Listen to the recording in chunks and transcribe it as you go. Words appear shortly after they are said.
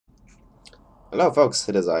Hello folks,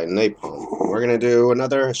 it is I, Napalm. We're gonna do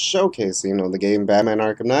another showcasing of the game Batman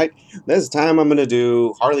Arkham Knight. This time I'm gonna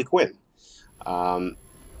do Harley Quinn. Um,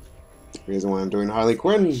 reason why I'm doing Harley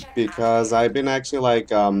Quinn, because I've been actually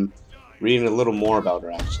reading a little more about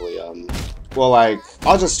her actually.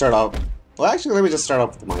 I'll just start off, let me just start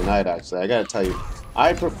off with my night actually. I gotta tell you,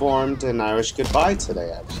 I performed an Irish goodbye today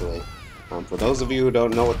actually. For those of you who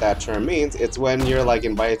don't know what that term means, it's when you're like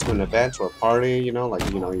invited to an event or a party, you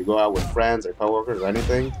go out with friends or coworkers or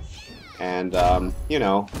anything, and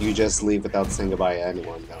you just leave without saying goodbye to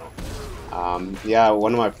anyone. Yeah,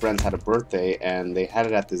 one of my friends had a birthday and they had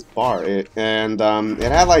it at this bar, it had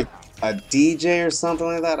like a DJ or something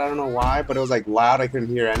like that. I don't know why, but it was like loud. I couldn't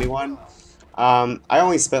hear anyone. I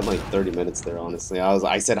only spent like 30 minutes there, honestly.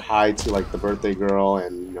 I said hi to like the birthday girl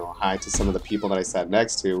and hi to some of the people that I sat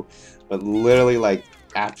next to, but literally like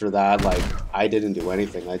after that, like I didn't do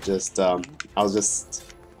anything. I was just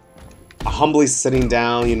humbly sitting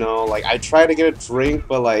down, like I tried to get a drink,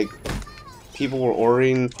 but like people were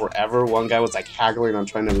ordering forever. One guy was like haggling on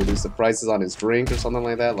trying to reduce the prices on his drink or something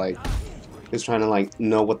like that. Like he was trying to like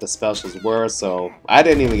know what the specials were, so I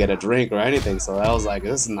didn't even get a drink or anything. So I was like,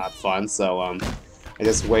 this is not fun. So I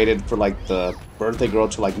just waited for like the birthday girl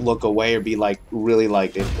to like look away or be like really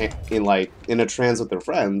like in a trance with her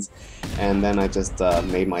friends, and then I just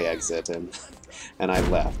made my exit and and I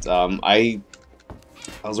left. I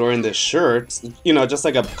was wearing this shirt, just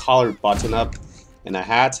like a collared button up and a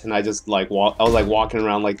hat, and I just like I was like walking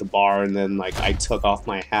around like the bar, and then like I took off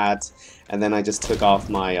my hat, and then I just took off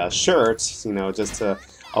my shirt, just to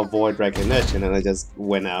avoid recognition, and I just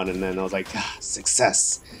went out, and then I was like,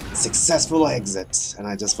 successful exit, and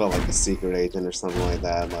I just felt like a secret agent or something like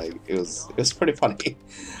that. Like it was pretty funny.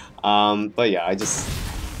 But yeah, I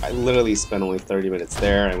literally spent only 30 minutes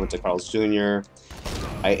there. I went to Carl's Jr.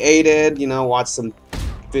 I ate it, watched some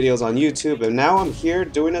videos on YouTube, and now I'm here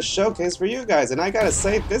doing a showcase for you guys, and I gotta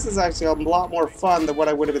say, this is actually a lot more fun than what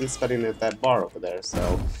I would have been spending at that bar over there,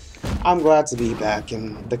 so I'm glad to be back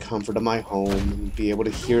in the comfort of my home and be able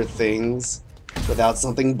to hear things without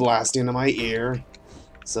something blasting in my ear.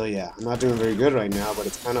 So yeah, I'm not doing very good right now, but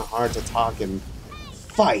it's kind of hard to talk and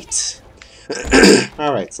fight.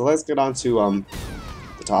 Alright, so let's get on to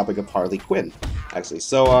the topic of Harley Quinn, actually.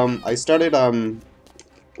 So I started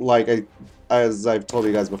as I've told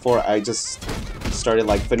you guys before, I just started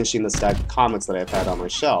like finishing the stack of comics that I've had on my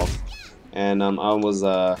shelf, and I was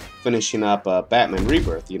finishing up Batman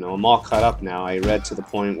Rebirth. I'm all caught up now. I read to the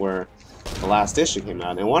point where the last issue came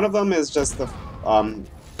out, and one of them is just the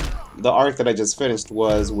arc that I just finished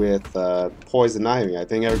was with Poison Ivy. I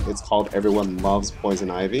think it's called Everyone Loves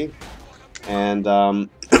Poison Ivy, and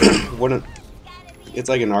it's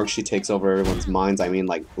like an arc. She takes over everyone's minds. I mean,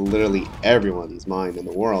 like, literally everyone's mind in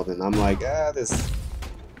the world. And I'm like,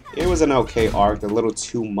 it was an okay arc. A little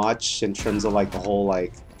too much in terms of, like, the whole,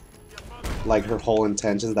 like her whole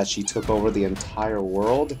intentions that she took over the entire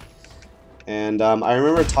world. And, I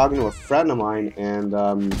remember talking to a friend of mine,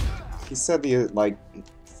 and, he said he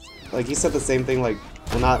said the same thing, like,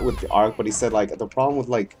 well, not with the arc, but he said, like, the problem with,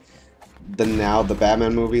 like, the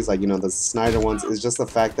Batman movies, like, the Snyder ones, is just the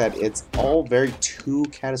fact that it's all very too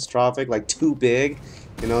catastrophic, like too big.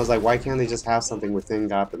 It's like, why can't they just have something within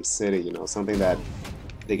Gotham City, something that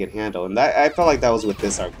they can handle? And that, I felt like that was with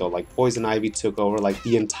this arc though. Like Poison Ivy took over like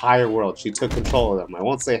the entire world. She took control of them. I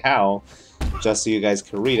won't say how, just so you guys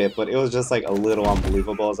can read it, but it was just like a little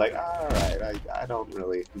unbelievable. I was like, alright, I don't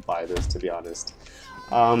really buy this, to be honest.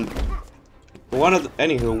 One of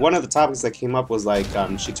the topics that came up was like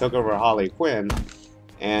she took over Harley Quinn,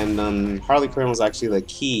 and Harley Quinn was actually the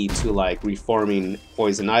key to like reforming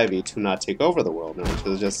Poison Ivy to not take over the world. And she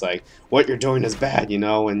was just like, what you're doing is bad,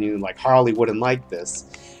 and you like Harley wouldn't like this.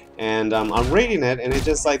 And I'm reading it, and it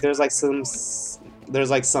just like there's like some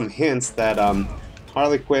hints that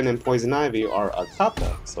Harley Quinn and Poison Ivy are a couple.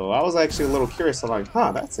 So I was actually a little curious. I'm like,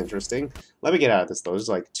 huh, that's interesting. Let me get out of this though. There's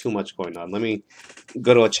like too much going on. Let me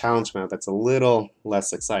go to a challenge map that's a little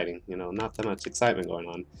less exciting. Not that much excitement going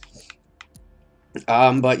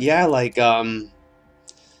on. But yeah, like okay,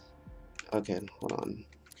 hold on.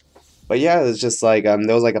 But yeah, it's just like there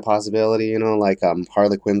was like a possibility, like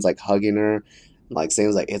Harley Quinn's like hugging her, like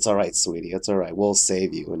saying like, it's alright, sweetie, it's alright, we'll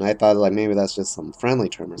save you. And I thought like maybe that's just some friendly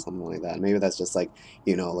term or something like that. Maybe that's just like,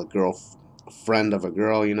 a friend of a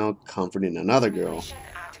girl, comforting another girl.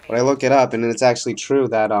 But I look it up, and it's actually true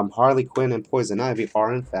that Harley Quinn and Poison Ivy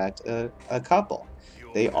are in fact a couple.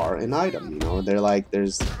 They are an item, They're like,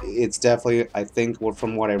 it's definitely, I think,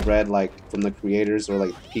 from what I've read, like from the creators or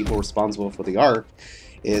like people responsible for the arc,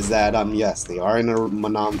 is that yes, they are in a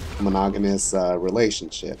monogamous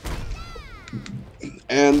relationship.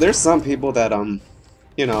 And there's some people that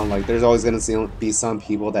you know, like there's always gonna be some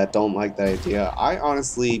people that don't like the idea. I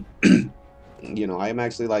honestly, you know, I'm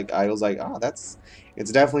actually like I was like, oh,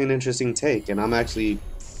 it's definitely an interesting take, and I'm actually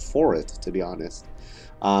for it, to be honest.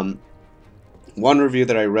 Um, One review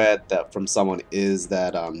that I read that from someone is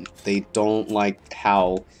that they don't like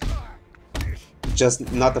how,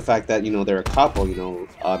 just not the fact that, you know, they're a couple, you know,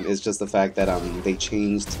 it's just the fact that they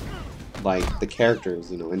changed like the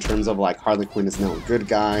characters, you know, in terms of like Harley Quinn is now a good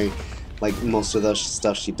guy, like most of the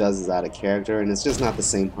stuff she does is out of character, and it's just not the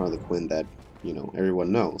same Harley Quinn that, you know,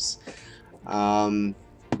 everyone knows.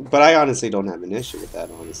 But I honestly don't have an issue with that,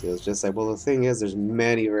 honestly. It's just like, well, the thing is, there's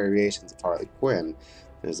many variations of Harley Quinn.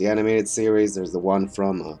 There's the animated series, there's the one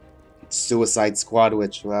from Suicide Squad,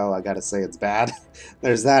 which, well, I gotta say it's bad.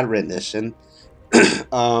 There's that rendition.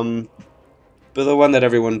 um, but the one that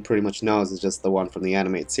everyone pretty much knows is just the one from the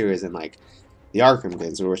animated series and, like, the Arkham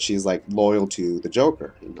games, where she's, like, loyal to the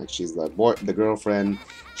Joker. And, like, she's the girlfriend.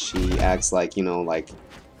 She acts like, you know, like,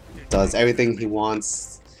 does everything he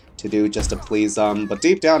wants to do just to please them. But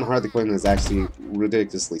deep down, Harley Quinn is actually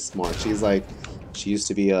ridiculously smart. She's like, she used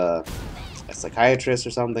to be a psychiatrist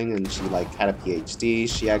or something, and she like had a PhD.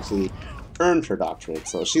 She actually earned her doctorate,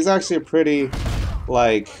 so she's actually a pretty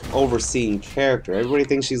like overseen character. Everybody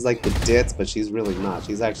thinks she's like the ditz, but she's really not.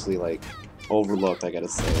 She's actually like overlooked, I gotta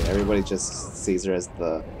say. Everybody just sees her as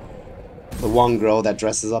the one girl that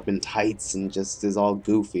dresses up in tights and just is all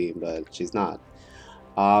goofy, but she's not.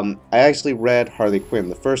 I actually read Harley Quinn,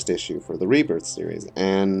 the first issue for the Rebirth series,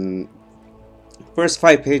 and first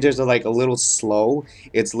 5 pages are like a little slow.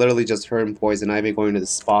 It's literally just her and Poison Ivy going to the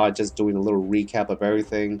spa, just doing a little recap of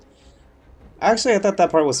everything. Actually, I thought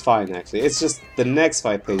that part was fine, actually. It's just the next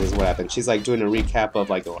 5 pages what happened. She's like doing a recap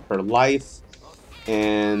of like her life,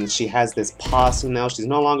 and she has this posse now. She's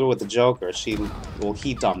no longer with the Joker. Well,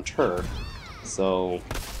 he dumped her, so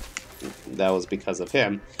that was because of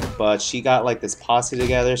him. But she got like this posse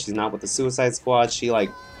together. She's not with the Suicide Squad. She like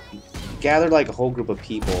gathered like a whole group of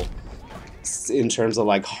people in terms of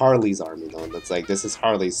like Harley's army, though. That's like, this is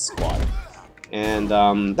Harley's squad. And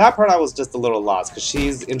that part I was just a little lost, because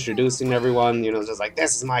she's introducing everyone, you know, just like,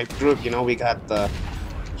 this is my group, you know, we got the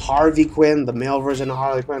Harvey Quinn, the male version of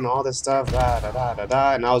Harley Quinn, all this stuff, da da da da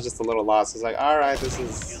da, and I was just a little lost. I was like, alright, this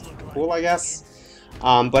is cool, I guess.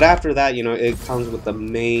 But after that, you know, it comes with the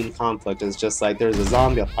main conflict. It's just like there's a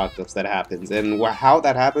zombie apocalypse that happens, and how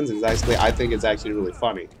that happens is actually, I think it's actually really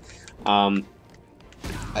funny.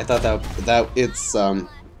 I thought that it's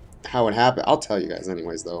how it happened. I'll tell you guys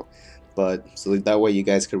anyways, though. But so that way you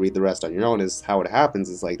guys could read the rest on your own. Is how it happens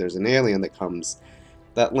is like there's an alien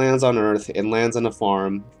that lands on Earth. It lands on a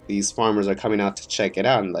farm. These farmers are coming out to check it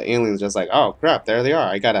out, and the alien's just like, oh crap, there they are.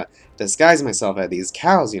 I gotta disguise myself as these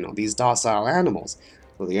cows, you know, these docile animals.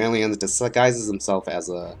 So the alien disguises himself as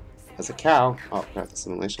a cow. Oh crap, the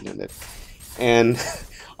simulation ended. And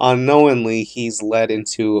unknowingly, he's led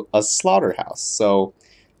into a slaughterhouse. So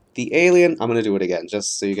the alien, I'm gonna do it again,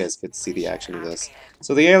 just so you guys could see the action of this.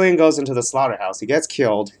 So the alien goes into the slaughterhouse, he gets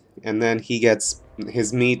killed, and then he gets,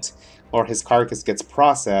 his meat, or his carcass gets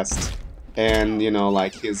processed, and, you know,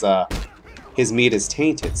 like, his meat is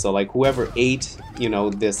tainted. So, like, whoever ate, you know,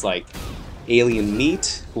 this, like, alien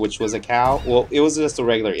meat, which was a cow, well, it was just a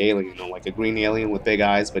regular alien, you know, like a green alien with big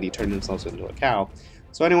eyes, but he turned himself into a cow.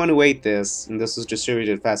 So anyone who ate this, and this was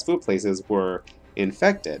distributed at fast food places, were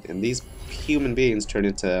infected, and these human beings turned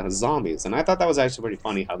into zombies, and I thought that was actually pretty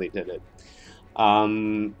funny how they did it.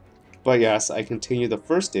 But yes, I continued the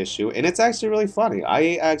first issue, and it's actually really funny.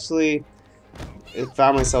 I actually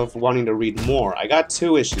found myself wanting to read more. I got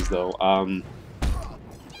 2 issues though,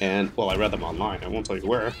 and well, I read them online, I won't tell you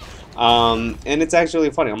where. And it's actually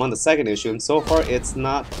really funny. I'm on the 2nd issue, and so far it's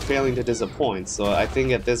not failing to disappoint, so I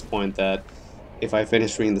think at this point that if I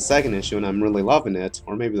finish reading the 2nd issue and I'm really loving it,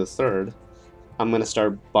 or maybe the 3rd, I'm gonna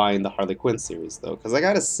start buying the Harley Quinn series though, because I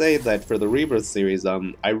gotta say that for the Rebirth series,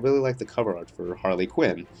 I really like the cover art for Harley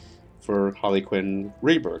Quinn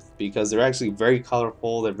Rebirth, because they're actually very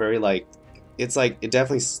colorful. They're very like, it's like, it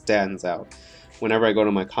definitely stands out. Whenever I go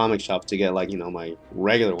to my comic shop to get, like, you know, my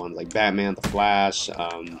regular ones like Batman, The Flash,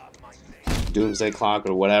 Doomsday Clock,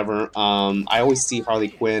 or whatever, I always see Harley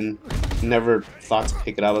Quinn. Never thought to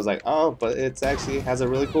pick it up. I was like, oh, but it actually has a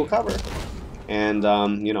really cool cover. And,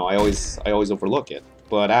 you know, I always overlook it.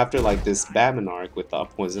 But after, like, this Batman arc with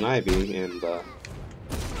Poison Ivy and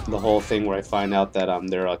the whole thing where I find out that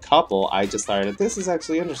they're a couple, I just decided this is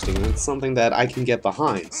actually interesting. It's something that I can get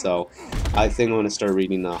behind. So I think I'm going to start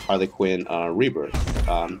reading Harley Quinn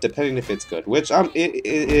Rebirth, depending if it's good. Which it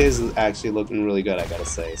is actually looking really good, I gotta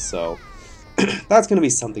say. So that's going to be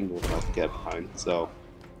something we'll have to get behind. So,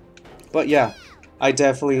 but yeah. I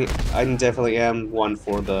definitely am one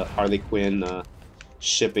for the Harley Quinn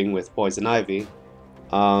shipping with Poison Ivy.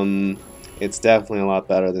 Um, it's definitely a lot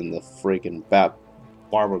better than the freaking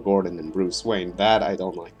Barbara Gordon and Bruce Wayne. That I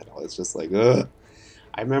don't like at all. It's just like, ugh.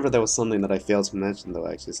 I remember there was something that I failed to mention though.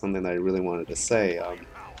 Actually, something that I really wanted to say.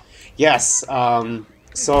 Yes.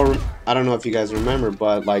 So I don't know if you guys remember,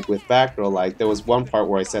 but like with Batgirl, like there was one part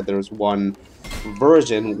where I said there was one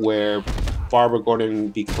version where Barbara Gordon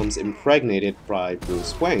becomes impregnated by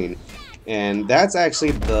Bruce Wayne. And that's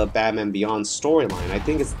actually the Batman Beyond storyline. I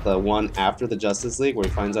think it's the one after the Justice League where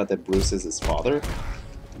he finds out that Bruce is his father.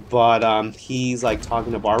 But he's like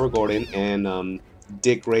talking to Barbara Gordon, and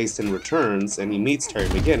Dick Grayson returns and he meets Terry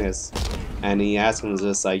McGinnis, and he asks him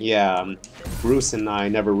just like, yeah, Bruce and I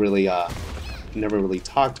never really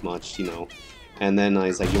talked much, you know. And then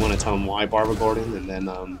he's like, you want to tell him why, Barbara Gordon? And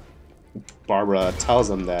then Barbara tells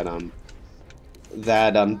him that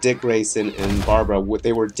Dick Grayson and Barbara,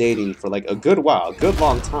 they were dating for like a good while, a good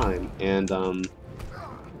long time, and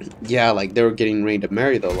yeah, like they were getting ready to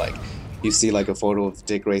marry though. Like you see like a photo of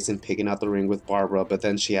Dick Grayson picking out the ring with Barbara, but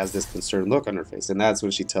then she has this concerned look on her face, and that's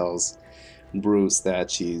when she tells Bruce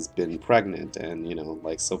that she's been pregnant. And you know,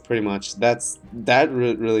 like, so pretty much that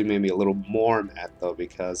really made me a little more mad though,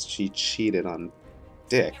 because she cheated on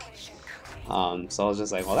Dick. So I was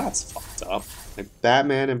just like, well, that's fucked up. Like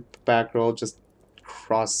Batman and Batgirl just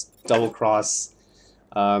double cross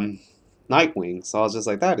Nightwing. So I was just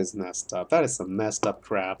like, that is messed up. That is some messed up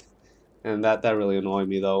crap. And that really annoyed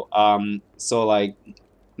me though. So like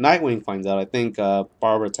Nightwing finds out, I think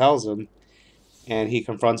Barbara tells him, and he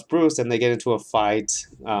confronts Bruce and they get into a fight.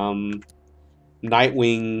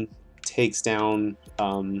 Nightwing takes down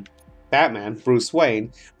Batman, Bruce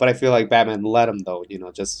Wayne, but I feel like Batman let him though, you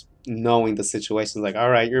know, just knowing the situation, like, all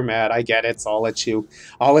right, you're mad, I get it, so I'll let you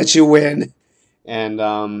win. And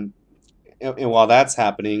while that's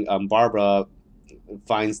happening, Barbara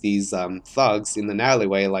finds these thugs in the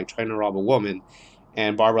alleyway, like trying to rob a woman,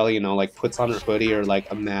 and Barbara, you know, like puts on her hoodie or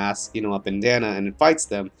like a mask, you know, a bandana, and fights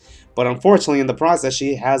them. But unfortunately, in the process,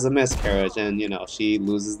 she has a miscarriage, and you know, she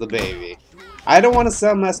loses the baby. I don't want to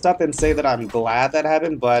sound messed up and say that I'm glad that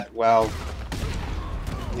happened, but well,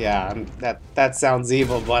 yeah, that sounds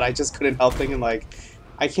evil. But I just couldn't help thinking, like,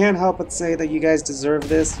 I can't help but say that you guys deserve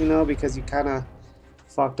this, you know, because you kind of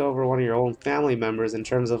fucked over one of your own family members in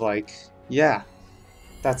terms of like, yeah,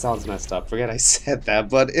 that sounds messed up. Forget I said that,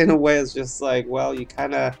 but in a way, it's just like, well, you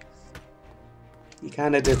kind of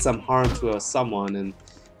did some harm to someone, and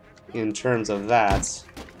in terms of that,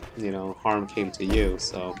 you know, harm came to you.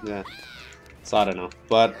 So yeah, so I don't know,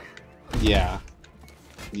 but yeah,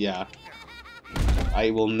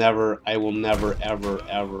 I will never,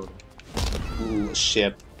 ever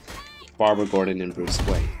ship Barbara Gordon and Bruce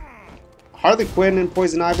Wayne. Harley Quinn and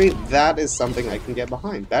Poison Ivy, that is something I can get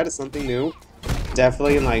behind. That is something new.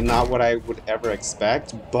 Definitely, like, not what I would ever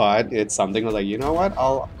expect, but it's something like, you know what,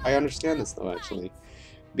 I understand this though, actually.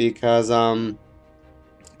 Because,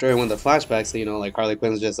 during one of the flashbacks, you know, like, Harley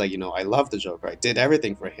Quinn's just like, you know, I love the Joker, I did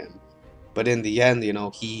everything for him. But in the end, you know,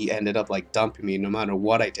 he ended up, like, dumping me no matter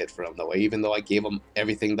what I did for him, though. Even though I gave him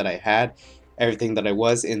everything that I had, everything that I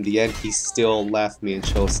was, in the end, he still left me and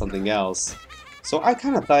chose something else. So I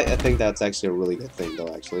think that's actually a really good thing,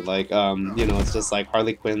 though, actually. Like, you know, it's just like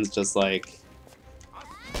Harley Quinn's just like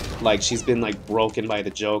she's been like broken by the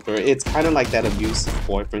Joker. It's kind of like that abusive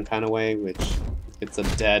boyfriend kind of way, which it's a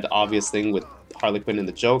dead obvious thing with Harley Quinn and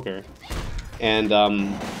the Joker. And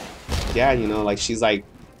yeah, you know, like she's like,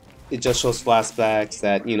 it just shows flashbacks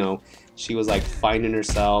that, you know, she was like finding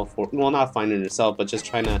herself, or well, not finding herself, but just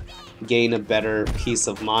trying to gain a better peace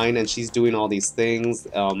of mind, and she's doing all these things.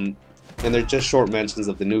 And they're just short mentions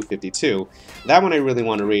of the New 52. That one I really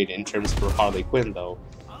want to read in terms for Harley Quinn though,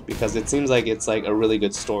 because it seems like it's like a really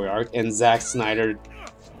good story arc, and Zack Snyder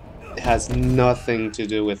has nothing to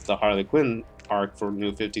do with the Harley Quinn arc for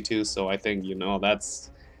New 52, so I think, you know,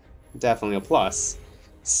 that's definitely a plus.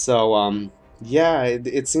 So yeah,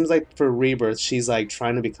 it seems like for Rebirth, she's like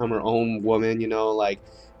trying to become her own woman, you know, like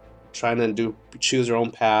trying to choose her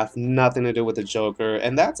own path, nothing to do with the Joker,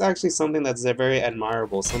 and that's actually something that's very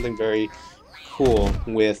admirable, something very cool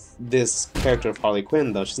with this character of Harley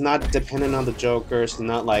Quinn though. She's not dependent on the Joker, she's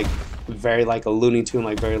not like very like a Looney Tune,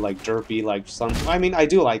 like very like derpy, like some, I mean, I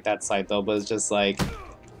do like that side though, but it's just like,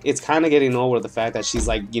 it's kind of getting over the fact that she's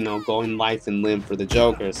like, you know, going life and limb for the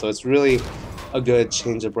Joker. So it's really a good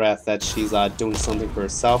change of breath that she's doing something for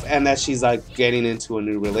herself, and that she's like getting into a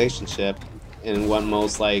new relationship, in what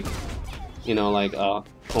most like, you know, like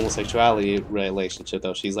homosexuality relationship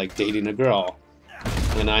though. She's like dating a girl.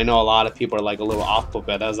 And I know a lot of people are like a little off put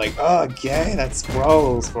by that. I was like, oh, gay, that's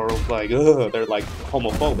gross. Or like, ugh, they're like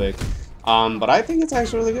homophobic. But I think it's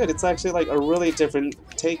actually really good. It's actually like a really different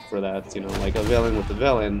take for that, you know, like a villain with a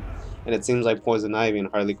villain. And it seems like Poison Ivy and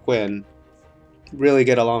Harley Quinn really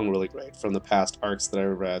get along really great from the past arcs that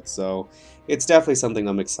I've read. So it's definitely something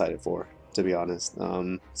I'm excited for, to be honest.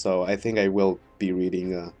 So I think I will be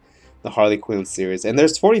reading the Harley Quinn series. And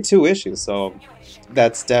there's 42 issues, so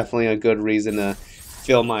that's definitely a good reason to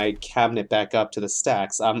fill my cabinet back up to the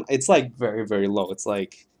stacks. It's like very, very low. It's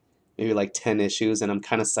like maybe like 10 issues, and I'm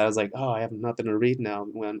kind of sad. I was like, oh, I have nothing to read now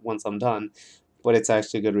once I'm done. But it's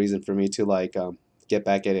actually a good reason for me to like get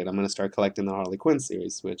back at it. I'm going to start collecting the Harley Quinn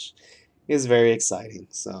series, which is very exciting.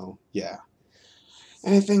 So, yeah.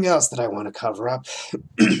 Anything else that I want to cover up?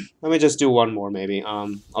 Let me just do one more, maybe.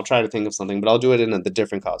 I'll try to think of something, but I'll do it in the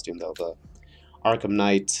different costume, though. The Arkham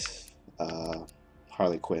Knight,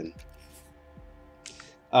 Harley Quinn.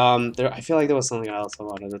 I feel like there was something else I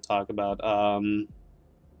wanted to talk about.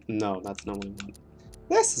 No, that's not what I want.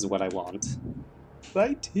 This is what I want.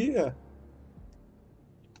 Right here.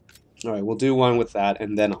 Alright, we'll do one with that,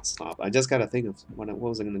 and then I'll stop. I just gotta think of what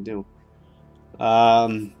was I gonna do.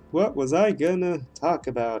 What was I gonna talk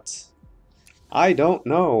about? I don't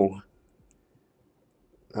know.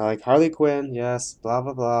 Like Harley Quinn, yes, blah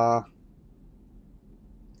blah blah.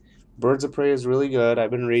 Birds of Prey is really good. I've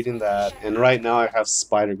been reading that, and right now I have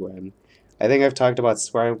Spider-Gwen. I think I've talked about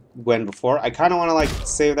Spider-Gwen before. I kind of want to like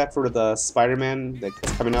save that for the Spider-Man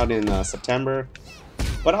that's coming out in September.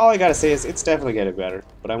 But all I gotta say is it's definitely getting better.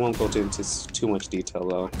 But I won't go into too much detail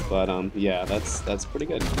though. But yeah, that's pretty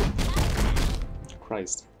good.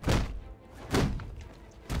 Christ.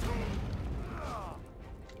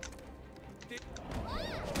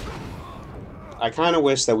 I kind of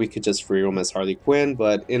wish that we could just free roam as Harley Quinn,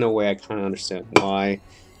 but in a way I kind of understand why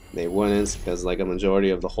they wouldn't, because like a majority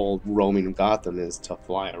of the whole roaming of Gotham is to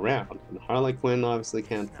fly around. And Harley Quinn obviously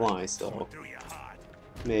can't fly, so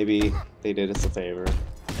maybe they did us a favor.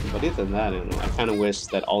 But other than that, you know, I kind of wish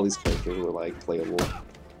that all these characters were like playable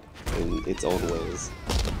in its own ways.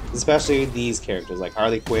 Especially these characters, like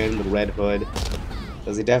Harley Quinn with Red Hood,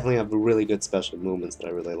 because they definitely have really good special movements that I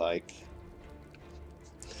really like.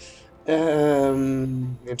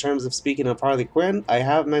 In terms of speaking of Harley Quinn, I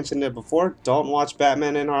have mentioned it before. Don't watch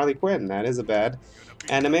Batman and Harley Quinn. That is a bad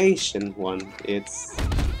animation one. It's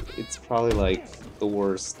probably like the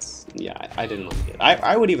worst. Yeah, I didn't like it.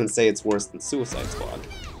 I would even say it's worse than Suicide Squad.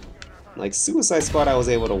 Like Suicide Squad, I was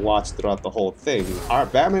able to watch throughout the whole thing. Our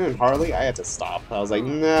Batman and Harley, I had to stop. I was like,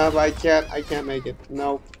 no, I can't make it.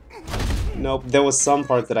 Nope. There was some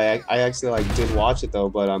parts that I actually like did watch it though,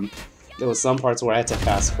 but there was some parts where I had to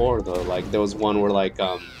fast forward though. Like there was one where like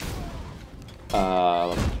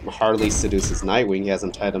Harley seduces Nightwing. He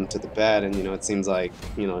hasn't tied him to the bed, and you know it seems like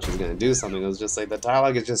she's gonna do something. It was just like the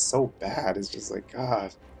dialogue is just so bad. It's just like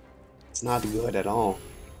God, it's not good at all.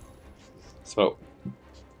 So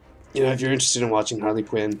if you're interested in watching Harley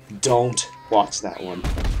Quinn, don't watch that one.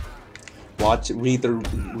 Read the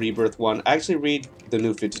Rebirth one. Actually, read the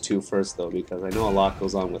New 52 first though, because I know a lot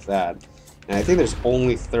goes on with that. And I think there's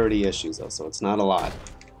only 30 issues though, so it's not a lot.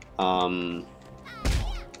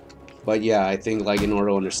 But yeah, I think like in order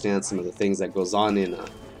to understand some of the things that goes on in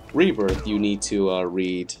Rebirth, you need to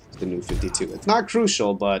read the New 52. It's not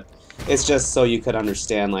crucial, but it's just so you could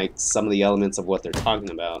understand like some of the elements of what they're talking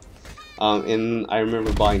about. And I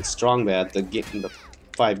remember buying Strong Bad, the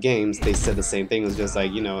 5 games, they said the same thing. It was just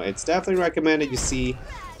like, it's definitely recommended you see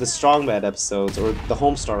the Strong Bad episodes, or the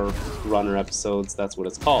Homestar Runner episodes, that's what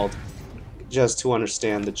it's called, just to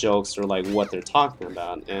understand the jokes or like what they're talking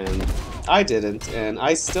about. And I didn't, and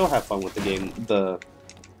I still have fun with the game.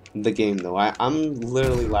 The game though, I'm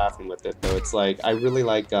literally laughing with it though. It's like I really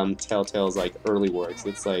like Telltale's like early works.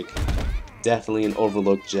 It's like definitely an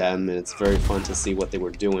overlooked gem, and it's very fun to see what they were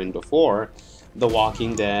doing before The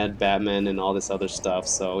Walking Dead, Batman, and all this other stuff.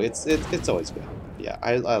 So it's always good. Yeah,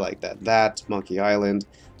 I like that. That, Monkey Island,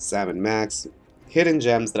 Sam and Max, hidden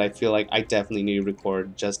gems that I feel like I definitely need to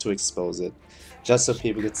record just to expose it, just so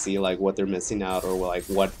people could see like what they're missing out, or like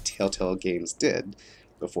what Telltale games did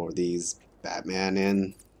before these Batman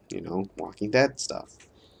and Walking Dead stuff.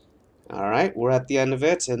 Alright, we're at the end of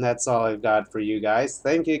it, and that's all I've got for you guys.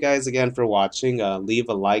 Thank you guys again for watching. Leave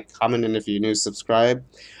a like, comment, and if you're new, subscribe.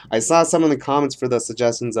 I saw some in the comments for the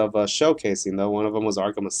suggestions of showcasing, though. One of them was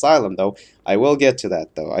Arkham Asylum, though. I will get to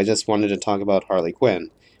that, though. I just wanted to talk about Harley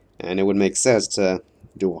Quinn, and it would make sense to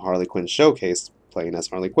do a Harley Quinn showcase playing as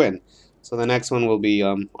Harley Quinn. So the next one will be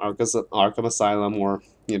Arkham Asylum, or,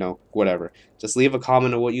 whatever. Just leave a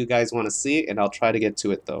comment on what you guys want to see, and I'll try to get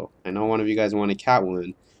to it, though. I know one of you guys wanted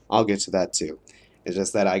Catwoman. I'll get to that too. It's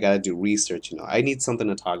just that I gotta do research, you know. I need something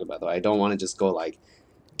to talk about, though. I don't want to just go, like,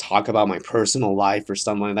 talk about my personal life or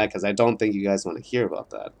something like that, because I don't think you guys want to hear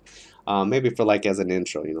about that. Maybe for, like, as an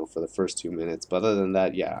intro, you know, for the first 2 minutes. But other than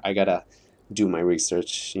that, yeah, I gotta do my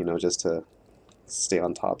research, you know, just to stay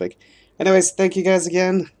on topic. Anyways, thank you guys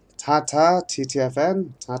again. Ta-ta,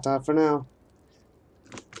 TTFN. Ta-ta for now.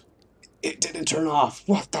 It didn't turn off.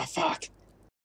 What the fuck?